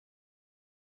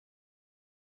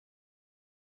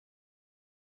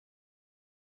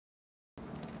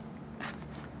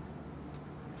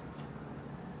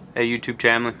Hey YouTube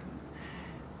channel.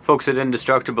 Folks at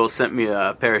Indestructable sent me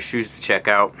a pair of shoes to check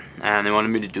out, and they wanted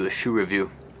me to do a shoe review.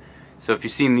 So if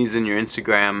you've seen these in your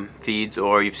Instagram feeds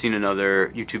or you've seen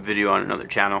another YouTube video on another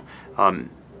channel,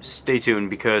 stay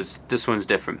tuned because this one's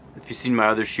different. If you've seen my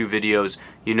other shoe videos,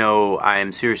 you know I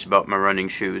am serious about my running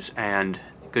shoes, and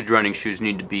good running shoes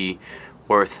need to be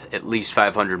worth at least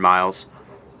 500 miles.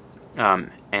 And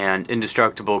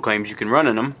Indestructable claims you can run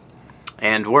in them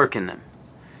and work in them.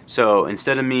 So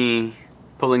instead of me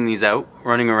pulling these out,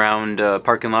 running around a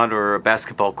parking lot or a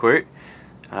basketball court,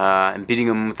 and beating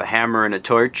them with a hammer and a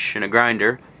torch and a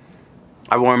grinder,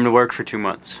 I wore them to work for 2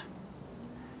 months.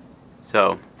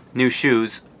 So new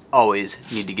shoes always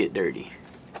need to get dirty.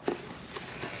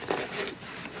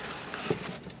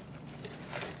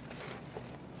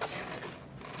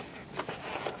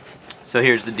 So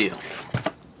here's the deal.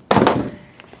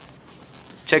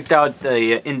 Checked out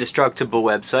the Indestructable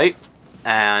website,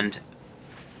 and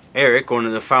Eric, one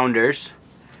of the founders,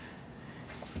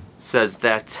 says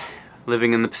that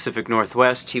living in the Pacific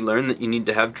Northwest, he learned that you need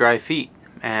to have dry feet,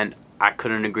 and I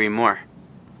couldn't agree more.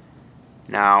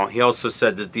 Now, he also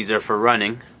said that these are for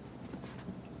running.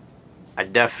 I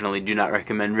definitely do not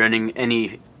recommend running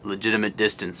any legitimate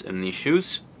distance in these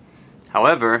shoes.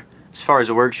 However, as far as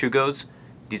a work shoe goes,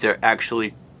 these are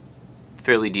actually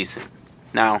fairly decent.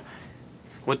 Now,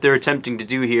 what they're attempting to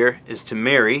do here is to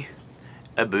marry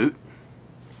a boot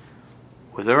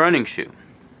with a running shoe.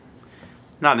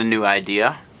 Not a new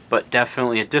idea, but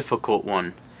definitely a difficult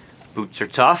one. Boots are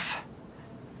tough.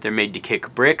 They're made to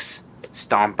kick bricks,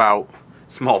 stomp out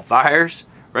small fires.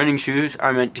 Running shoes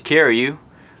are meant to carry you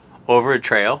over a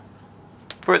trail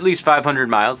for at least 500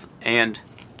 miles and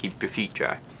keep your feet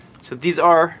dry. So these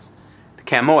are the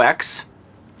Camo X.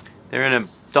 They're in a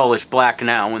dullish black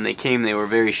now. When they came, they were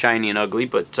very shiny and ugly,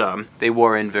 but they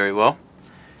wore in very well.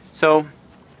 So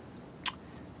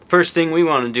first thing we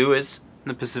want to do is, in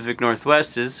the Pacific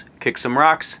Northwest, is kick some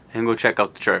rocks and go check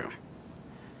out the trail.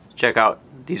 Check out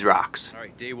these rocks.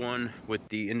 Alright, day one with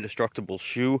the Indestructable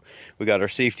shoe. We got our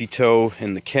safety toe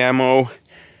in the camo,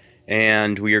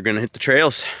 and we are going to hit the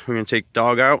trails. We're going to take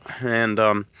dog out, and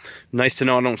nice to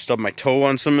know I don't stub my toe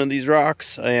on some of these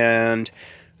rocks, and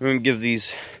we're going to give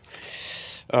these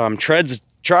treads a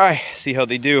try, see how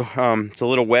they do. It's a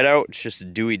little wet out, it's just a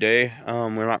dewy day.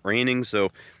 We're not raining,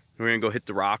 so we're gonna go hit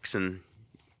the rocks and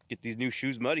get these new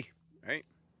shoes muddy, right?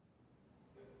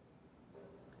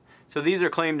 So these are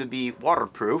claimed to be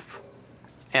waterproof,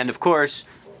 and of course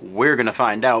we're gonna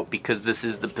find out because this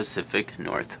is the Pacific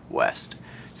Northwest.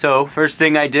 So first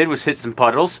thing I did was hit some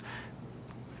puddles,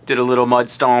 did a little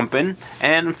mud stomping,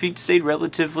 and my feet stayed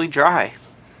relatively dry.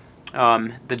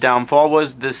 The downfall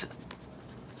was this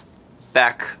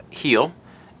back heel.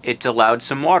 It allowed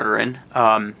some water in,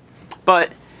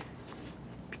 but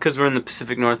because we're in the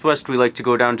Pacific Northwest, we like to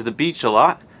go down to the beach a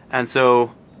lot, and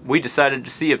so we decided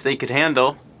to see if they could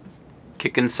handle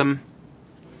kicking some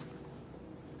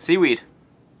seaweed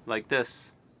like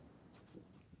this.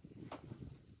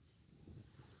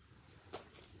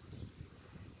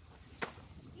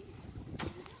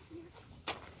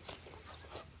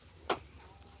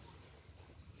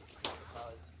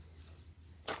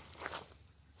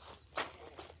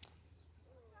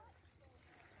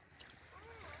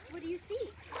 What do you see?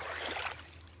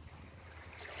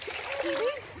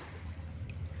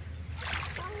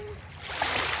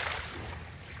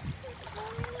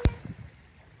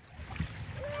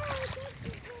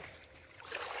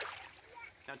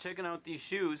 Now, checking out these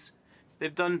shoes,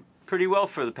 they've done pretty well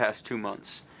for the past 2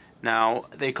 months. Now,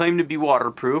 they claim to be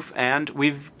waterproof, and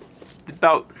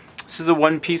this is a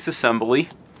one-piece assembly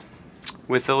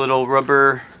with a little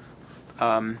rubber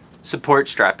support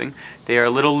strapping. They are a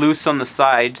little loose on the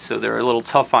side, so they're a little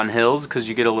tough on hills because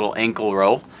you get a little ankle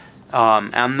roll.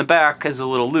 And the back is a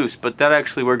little loose, but that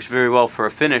actually works very well for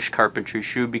a finished carpentry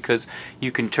shoe because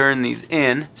you can turn these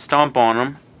in, stomp on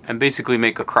them, and basically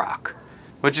make a crock.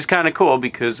 Which is kind of cool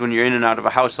because when you're in and out of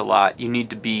a house a lot, you need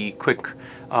to be quick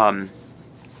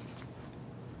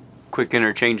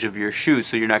interchange of your shoes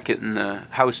so you're not getting the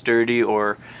house dirty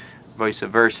or vice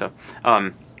versa.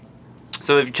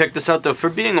 So if you check this out though,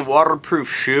 for being a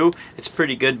waterproof shoe, it's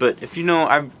pretty good. But if you know,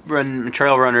 I've run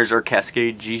trail runners or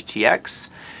Cascadia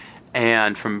GTX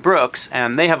and from Brooks,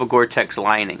 and they have a Gore-Tex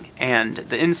lining, and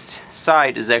the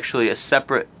inside is actually a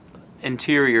separate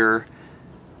interior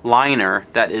liner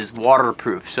that is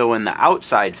waterproof. So when the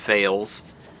outside fails,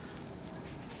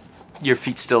 your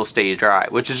feet still stay dry,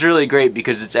 which is really great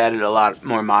because it's added a lot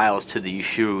more miles to these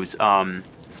shoes.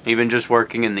 Even just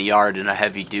working in the yard in a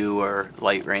heavy dew or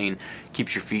light rain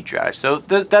keeps your feet dry. So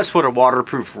that's what a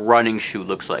waterproof running shoe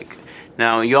looks like.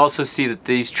 Now you also see that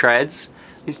these treads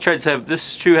These treads have,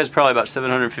 this shoe has probably about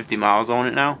 750 miles on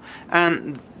it now,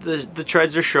 and the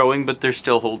treads are showing, but they're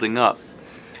still holding up.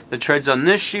 The treads on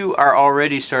this shoe are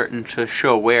already starting to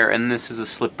show wear, and this is a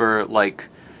slipper-like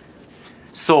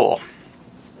sole.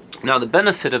 Now the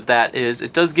benefit of that is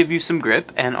it does give you some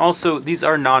grip, and also these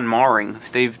are non-marring.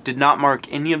 They did not mark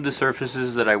any of the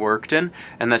surfaces that I worked in,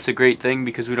 and that's a great thing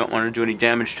because we don't want to do any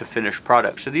damage to finished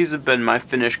product. So these have been my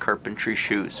finished carpentry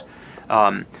shoes.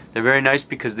 They're very nice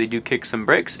because they do kick some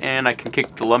bricks, and I can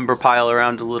kick the lumber pile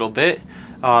around a little bit,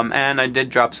 and I did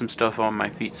drop some stuff on my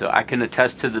feet, so I can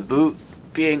attest to the boot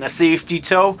being a safety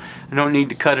toe. I don't need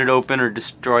to cut it open or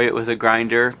destroy it with a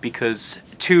grinder, because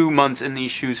 2 months in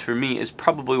these shoes for me is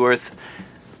probably worth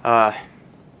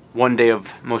 1 day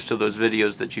of most of those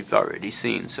videos that you've already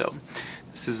seen. So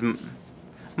this is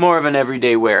more of an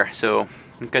everyday wear. So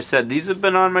like I said, these have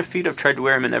been on my feet. I've tried to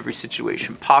wear them in every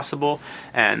situation possible,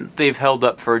 and they've held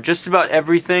up for just about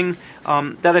everything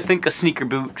that I think a sneaker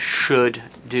boot should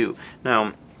do.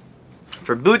 Now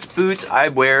for boots, I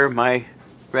wear my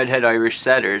Redhead Irish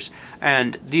Setters,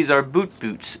 and these are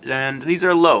boots, and these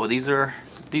are low. These are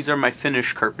my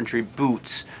finished carpentry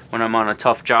boots when I'm on a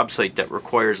tough job site that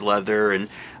requires leather and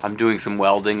I'm doing some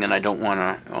welding and I don't want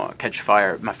to catch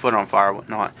fire, my foot on fire,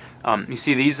 whatnot. You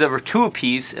see, these are 2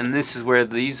 apiece, and this is where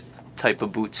these type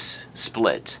of boots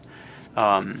split.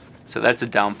 So that's a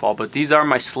downfall. But these are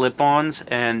my slip-ons,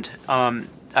 and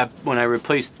when I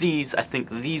replace these, I think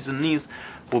these and these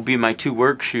will be my 2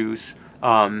 work shoes.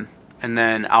 And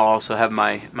then I'll also have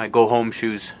my go home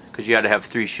shoes, because you got to have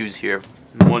 3 shoes here.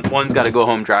 One's got to go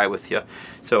home dry with you.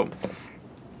 So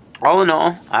all in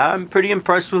all, I'm pretty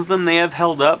impressed with them. They have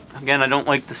held up. Again, I don't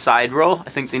like the side roll. I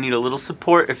think they need a little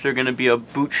support if they're going to be a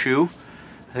boot shoe.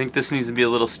 I think this needs to be a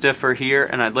little stiffer here,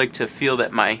 and I'd like to feel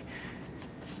that my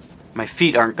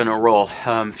feet aren't going to roll.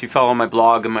 If you follow my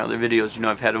blog and my other videos, you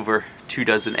know I've had over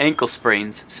 24 ankle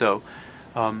sprains. So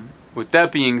with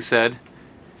that being said,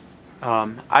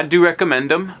 I do recommend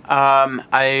them.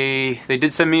 They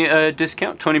did send me a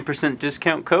discount, 20%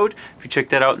 discount code. If you check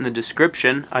that out in the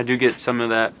description, I do get some of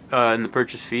that in the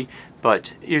purchase fee.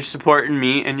 But you're supporting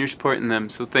me and you're supporting them,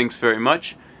 so thanks very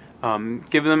much.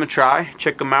 Give them a try,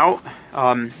 check them out.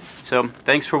 So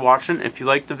thanks for watching. If you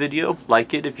like the video,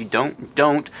 like it. If you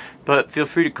don't. But feel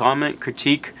free to comment,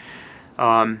 critique,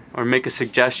 or make a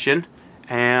suggestion.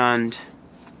 And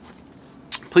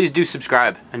please do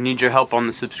subscribe. I need your help on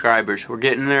the subscribers. We're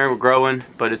getting there, we're growing,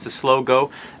 but it's a slow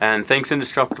go. And thanks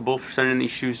Indestructable for sending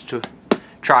these shoes to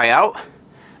try out.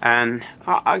 And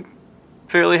I'm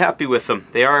fairly happy with them.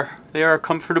 They are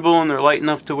comfortable, and they're light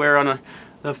enough to wear on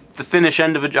the finish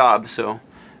end of a job. So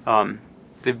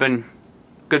they've been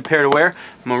a good pair to wear.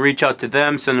 I'm gonna reach out to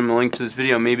them, send them a link to this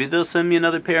video. Maybe they'll send me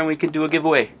another pair and we can do a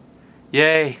giveaway.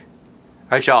 Yay!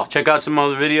 Alright y'all, check out some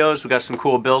other videos. We got some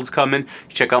cool builds coming.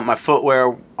 Check out my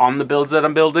footwear on the builds that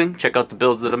I'm building. Check out the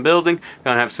builds that I'm building.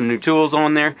 Gonna have some new tools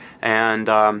on there, and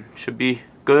should be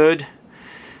good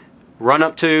run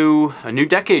up to a new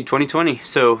decade, 2020.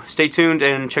 So stay tuned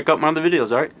and check out my other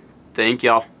videos, alright? Thank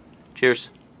y'all. Cheers.